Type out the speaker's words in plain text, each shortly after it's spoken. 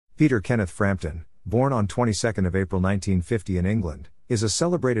Peter Kenneth Frampton, born on 22nd of April 1950 in England, is a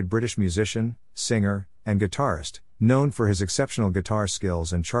celebrated British musician, singer, and guitarist, known for his exceptional guitar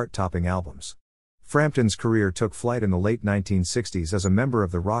skills and chart-topping albums. Frampton's career took flight in the late 1960s as a member of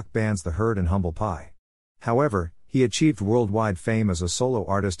the rock bands The Herd and Humble Pie. However, he achieved worldwide fame as a solo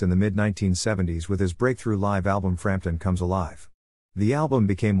artist in the mid-1970s with his breakthrough live album Frampton Comes Alive. The album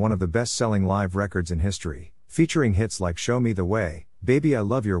became one of the best-selling live records in history, featuring hits like Show Me the Way, Baby I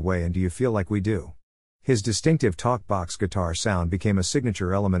Love Your Way and Do You Feel Like We Do. His distinctive talk-box guitar sound became a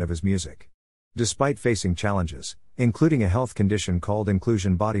signature element of his music. Despite facing challenges, including a health condition called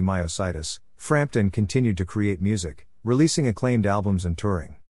inclusion body myositis, Frampton continued to create music, releasing acclaimed albums and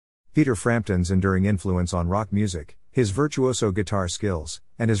touring. Peter Frampton's enduring influence on rock music, his virtuoso guitar skills,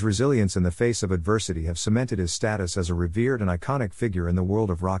 and his resilience in the face of adversity have cemented his status as a revered and iconic figure in the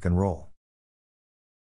world of rock and roll.